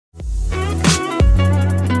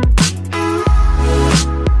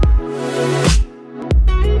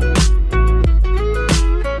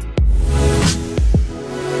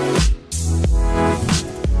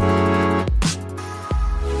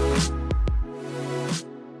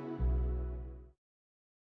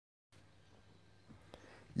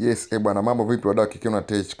Yes, bwana, mambo vipi wadau Kekenwa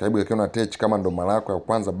Tech? Karibu Kekenwa Tech. Kama ndo mara yako ya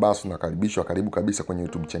kwanza, basi unakaribishwa karibu kabisa kwenye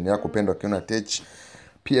YouTube channel yako pendwa Kekenwa Tech.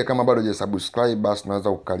 Pia kama bado hujasubscribe, basi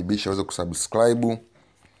unaweza kukaribisha uweze kusubscribe.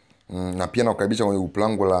 Na pia nakukaribisha kwenye group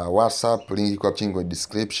langu la WhatsApp, link iko hapo chini kwenye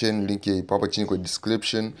description, link ipo hapo chini kwenye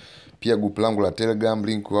description. Pia group langu la Telegram,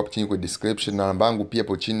 link iko hapo chini kwenye description, na namba yangu pia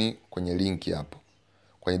hapo chini kwenye link hapo.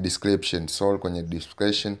 Kwenye description, kwenye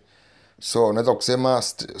description. So unaweza kusema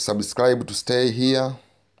subscribe to stay here,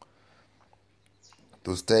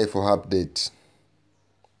 to stay for update.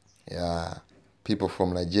 Yeah, people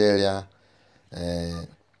from Nigeria,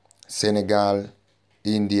 Senegal,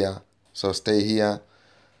 India. So stay here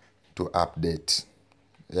to update.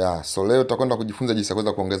 Yeah, so leo tutakwenda kujifunza jinsi ya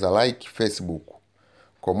kuweza kuongeza like Facebook.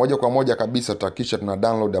 Kwa moja kabisa tutahakikisha tuna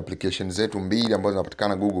download application zetu mbili ambazo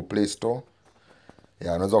zinapatikana Google Play Store.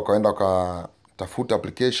 Yeah, unaweza ukaenda ukatafuta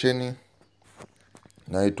application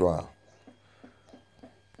inaitwa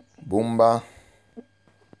Bumba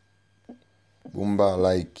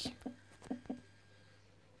Like.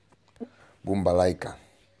 Bumba Like.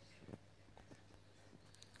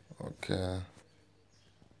 Okay.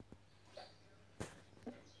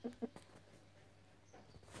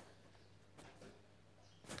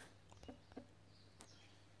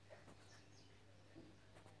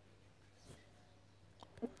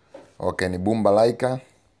 Okay, ni Bumba Like.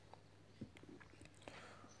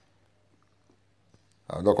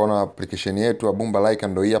 Unaweza kuona application yetu ya Bumba Like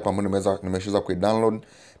ndio hii hapa ambayo nimeshaweza kuidownload.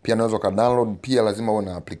 Pia unaweza kudownload, pia lazima uwe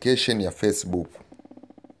na application ya Facebook.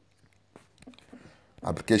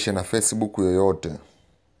 Application ya Facebook yoyote.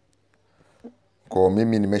 Kwa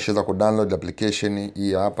mimi nimeshaweza kudownload application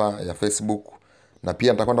hii hapa ya Facebook, na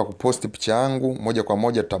pia nitakwenda kupost picha yangu moja kwa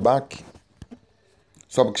moja tutabaki.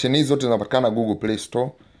 So application hizi zote zinapatikana Google Play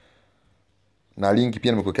Store, na link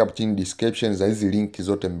pia nimekuwekea hapo chini description za hizi link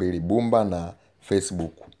zote mbili, Bumba na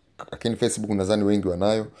Facebook. Lakini Facebook nadhani wengi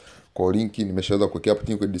wanayo, kwa link nimeshaweza kuwekea hapo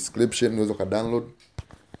chini kwa description, unaweza ka download.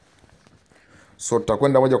 So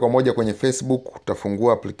tutakwenda moja kwa moja kwenye Facebook,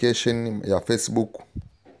 tutafungua application ya Facebook.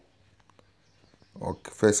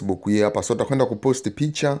 Okay, Facebook hii hapa. So tutakwenda kupost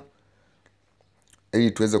picha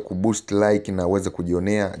ili tuweze kuboost like na uweze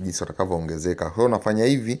kujionea jinsi utakavyoongezeka. So nafanya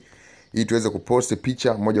hivi ili tuweze kupost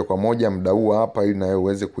picha moja kwa moja muda huu hapa, ili na wewe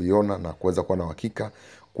uweze kuiona na kuweza kuwa na uhakika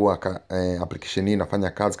kuwa application hii inafanya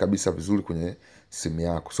kazi kabisa vizuri kwenye simu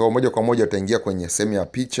yako. So moja kwa moja utaingia kwenye sehemu ya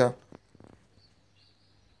picha.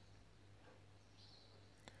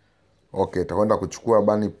 Okay, nitakwenda kuchukua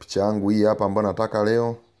bani picha yangu hii hapa ambayo nataka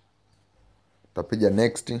leo. Utapiga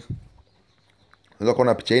next. Unaweza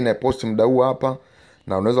kuona picha hii na post muda huu hapa,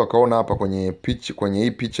 na unaweza kaona hapa kwenye pitch, kwenye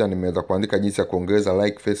hii picha nimeweza kuandika jinsi ya kuongeza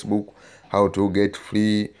like Facebook, how to get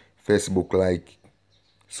free Facebook like.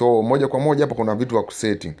 So moja kwa moja hapa kuna vitu vya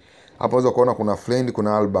kusetting. Hapa unaweza kuona kuna friend,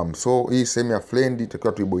 kuna album. So hii sehemu ya friend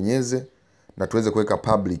itakiwa tuibonyeze na tuweze kuweka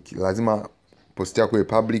public. Lazima post yako iwe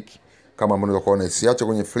public kama unaweza kuona, isiache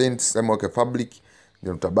kwenye friends, sema weke public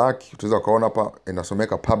ndio utabaki. Utaweza kuona hapa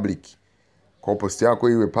inasomeka public. Kwa post yako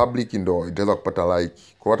iwe public ndio itaweza kupata like.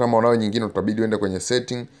 Kwa hata kama unao nyingine utabidi uende kwenye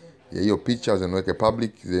setting ya hiyo picha zenweke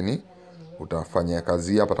public, then utafanya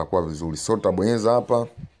kazi hapa itakuwa vizuri. So utabonyeza hapa.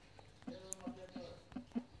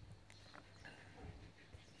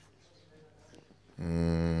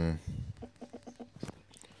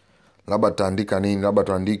 Labda taandika nini? Labda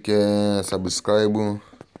tuandike subscribe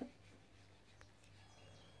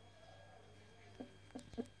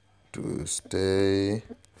to stay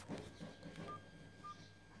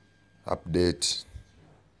update.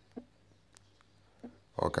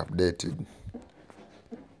 Okay, updated.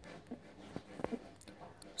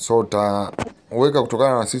 So utaweka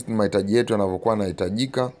kutokana na system mahitaji yetu yanavyokuwa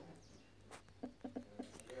yanahitajika.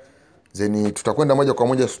 Then tutakwenda moja kwa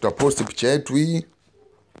moja tutapost picha yetu hii.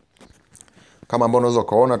 Kama ambao unaweza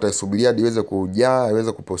kuona, taisubiria hadi iweze kujaa,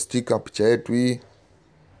 iweze kupostika picha yetu hii.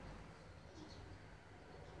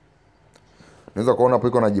 Unaweza kuona hapo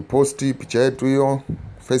iko najiposti picha yetu hiyo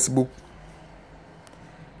Facebook.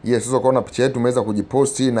 Yes, unaweza kuona picha yetu imeweza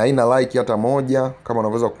kujiposti na haina like hata moja kama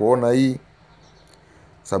unaweza kuona hii.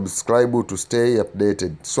 Subscribe to stay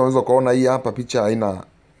updated. So unaweza kuona hii hapa picha haina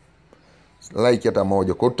like hata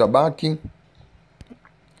moja. Kwa hiyo tutabaki.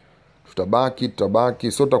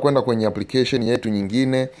 So tutakwenda kwenye application yetu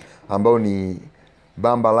nyingine ambayo ni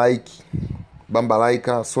Bumba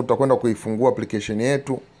Like. So tutakwenda kuifungua application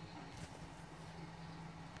yetu.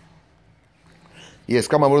 Yes,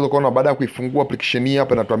 kama unaweza kuona baada ya kuifungua application hii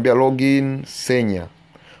hapa inatuambia login senya.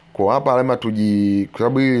 Kwa hapa alama kwa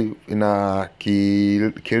sababu hii ina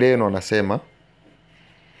Kireno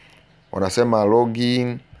wanasema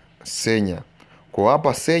login senya. Kwa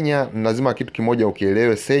hapa senya lazima kitu kimoja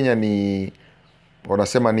ukielewe. Senya ni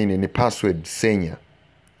wanasema nini? Ni password senya.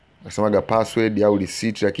 Nasemaga password au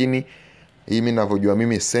receipt, lakini hii mimi ninavyojua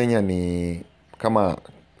mimi senya ni kama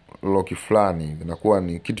lock fulani, inakuwa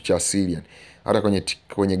ni kitu cha asili yani. Hata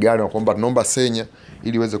kwenye gari wanakuomba tunaomba senya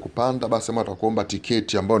ili uweze kupanda, basi sema watakuomba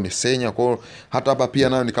tiketi ambayo ni senya. Kwa hata hapa pia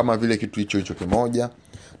nayo ni kama vile kitu hicho kimoja.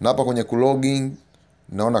 Na hapa kwenye kulogin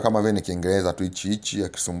naona kama vile ni Kiingereza tu hichi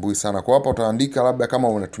akisumbui sana. Kwa hapa utaandika labda kama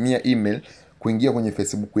unatumia email kuingia kwenye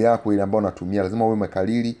Facebook yako ile ambayo unatumia, lazima uwe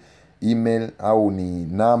umekalili email au ni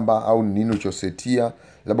namba au ni nini ulichosetia.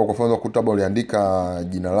 Labda kwa mfano ukutaba uliandika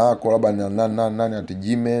jina lako labda nani at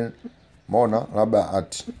gmail, umeona, labda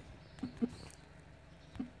at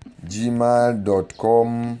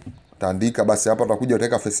gmail.com utaandika. Basi hapa utakuja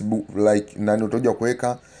utaweka Facebook like nani, utakuja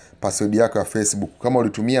kuweka password yako ya Facebook. Kama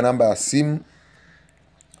ulitumia namba ya simu,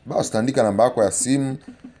 basi utaandika namba yako ya simu,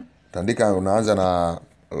 utaandika unaanza na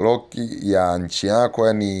lock ya nchi yako,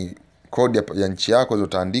 yani code ya nchi yako, hizo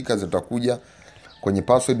utaandika, zitakuja kwenye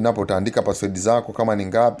password. Napo utaandika password zako kama ni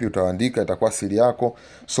ngapi utaandika, itakuwa siri yako.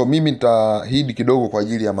 So mimi nitahidi kidogo kwa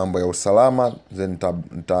ajili ya mambo ya usalama, then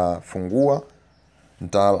nitafungua,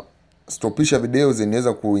 nitastopisha video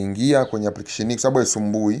zinaweza kuingia kwenye application hii sababu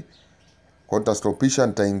haisumbui. Kwa hiyo nitastopisha,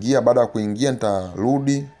 nitaingia, baada ya kuingia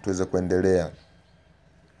nitarudi tuweze kuendelea.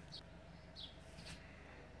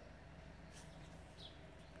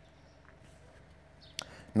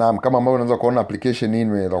 Naam, kama ambavyo unaweza kuona application hii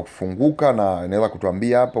inaweza kufunguka na inaweza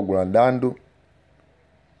kutuambia hapo Gulandandu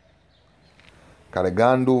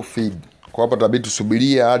Karegandu feed. Kwa hapa tutabidi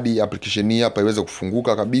tusubirie hadi application hii hapa iweze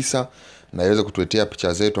kufunguka kabisa na iweze kutuletea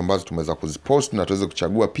picha zetu ambazo tumeweza kuzipost, na tuweze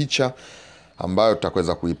kuchagua picha ambayo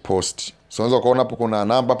tutaweza kuipost. So unaweza kuona hapo kuna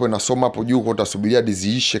namba hapo inasoma hapo juu, kwa utasubiria hadi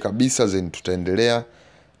ziishe kabisa, then tutaendelea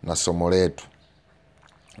na somo letu.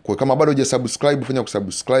 Kwa kama bado hujasubscribe, fanya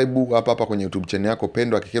kusubscribe hapa kwenye YouTube channel yako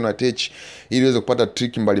pendwa Kekenwa Tech, ili uweze kupata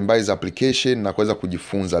trick mbalimbali za application na kuweza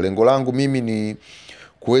kujifunza. Lengo langu mimi ni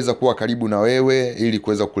kuweza kuwa karibu na wewe ili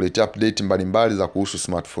kuweza kukuletea update mbalimbali za kuhusu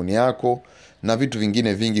smartphone yako na vitu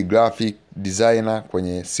vingine vingi, graphic designer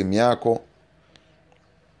kwenye simu yako.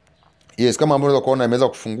 Yes, kama ambavyo unaweza kuona imeweza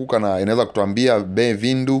kufunguka na inaweza kutuambia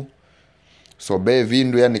bem-vindo. So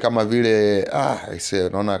bem-vindo yani kama vile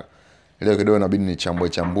naona leo kidogo inabidi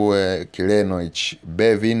nichambue Kireno hichi.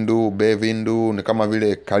 Bem-vindo ni kama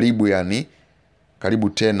vile karibu, yani karibu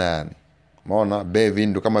tena yani. Umeona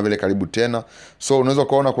bem-vindo kama vile karibu tena. So unaweza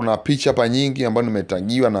kuona kuna picha hapa nyingi ambazo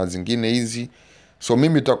nimetagiwa na zingine hizi. So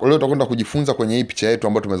mimi leo tutakwenda kujifunza kwenye hii picha yetu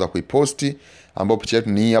ambayo tumeweza kuiposti, ambayo picha yetu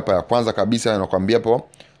ni hii hapa ya kwanza kabisa, nakwambia hapo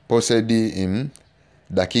posted in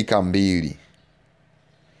dakika 2.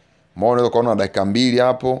 Umeona, unaweza kuona dakika 2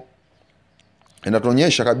 hapo.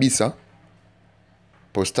 Inatuonyesha kabisa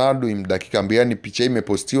postado in dakika 2, yani picha hii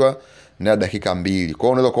imepostiwa na dakika 2. Kwa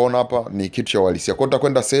hiyo unaweza kuona hapa ni kitu cha uhalisia. Kwa hiyo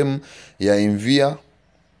tutakwenda sehemu ya envia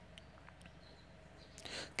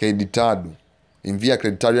creditado. Envia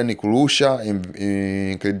creditado yani kurusha,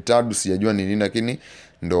 creditado sijajua ni nini, lakini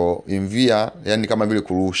ndo envia yani kama vile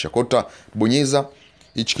kurusha. Kwa hiyo utabonyeza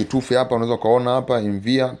hichi kitufe hapa, unaweza kuona hapa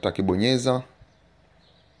envia, tutakibonyeza.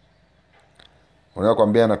 Unaweza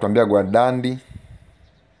kuambia, anatuambia Guardandi.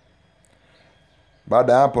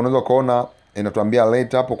 Baada hapo unaweza kuona inatuambia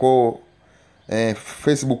late hapo. Kwa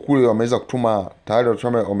Facebook kule wameweza kutuma tayari,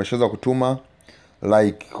 wameshaweza kutuma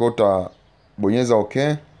like. Kwa bonyeza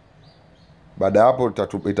okay. Baada hapo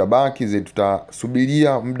itabaki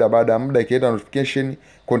tutasubiria muda, baada ya muda ikienda notification.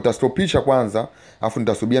 Kwa nitastopisha kwanza, afu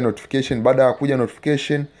nitasubiria notification. Baada ya kuja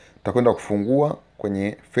notification tutakwenda kufungua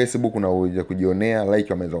kwenye Facebook na uje kujionea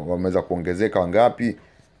like wameweza kuongezeka wangapi.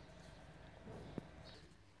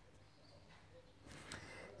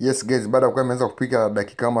 Yes guys, baada ya kuwa imeweza kupika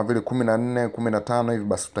dakika kama vile 14 15 hivi,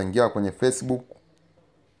 basi tutaingia kwenye Facebook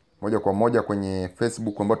moja kwa moja kwenye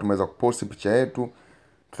Facebook ambayo tumeweza kupost picha yetu.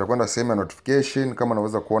 Tutakwenda sehemu ya notification. Kama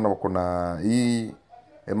unaweza kuona kuna hii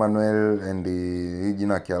Emmanuel and hii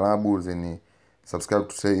jina ya Kiarabu zeni subscribe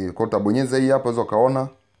to say. Kwa utabonyeza hii hapa, unaweza kaona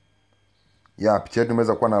ya picha yetu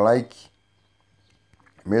imeweza kuwa na like,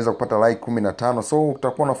 imeweza kupata like 15. So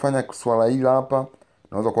utakuwa unafanya swala hili hapa,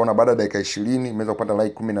 unaweza kuona baada ya dakika 20 imeweza kupata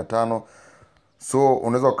like 15. So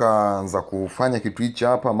unaweza kaanza kufanya kitu hichi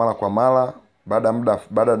hapa mara kwa mara.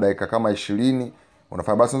 Baada ya dakika kama 20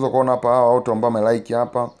 unafanya. Basi unaweza kuona hapa hawa watu ambao wamelike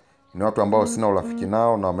hapa ni watu ambao sina urafiki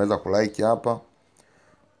nao na wameweza kulike hapa.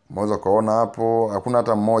 Unaweza kuona hapo hakuna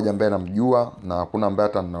hata mmoja ambaye namjua na hakuna ambaye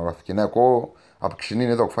hata nina urafiki naye. Kwa hiyo application hii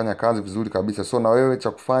inaweza kufanya kazi vizuri kabisa. So na wewe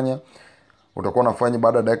cha kufanya utakuwa unafanya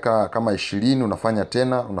baada ya dakika kama 20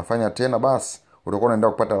 unafanya tena, basi utakuwa unaenda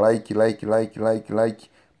kupata like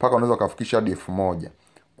mpaka unaweza kufikisha hadi 1000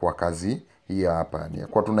 kwa kazi hii hapa. Yani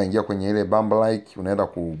kwa tunaingia kwenye ile bumble like, unaenda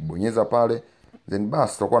kubonyeza pale, then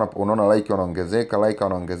basi utakuwa unaona like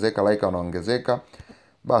wanaongezeka.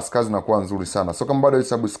 Basi kazi inakuwa nzuri sana. So kama bado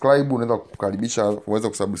hujasubscribe, unaweza kukaribisha uweze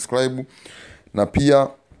kusubscribe, na pia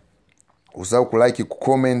usahau kulike,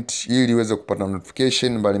 kucomment ili uweze kupata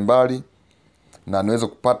notification mbalimbali na niweze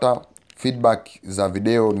kupata feedback za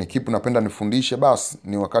video, ni kipi unapenda nifundishe. Basi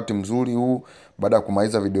ni wakati mzuri huu baada ya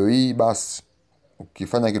kumaliza video hii. Basi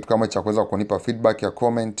ukifanya kitu kama cha kuweza kunipa feedback ya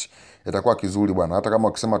comment, itakuwa kizuri bwana. Hata kama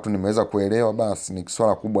ukisema tu nimeweza kuelewa, basi ni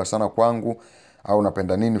swala kubwa sana kwangu. Au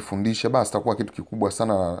unapenda nini nifundishe, basi itakuwa kitu kikubwa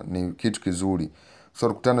sana, ni kitu kizuri. So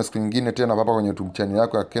tukutane siku nyingine tena hapa kwenye YouTube channel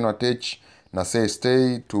yako ya Kekenwa Tech, na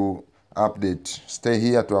stay to update. Stay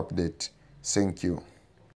here to update. Thank you.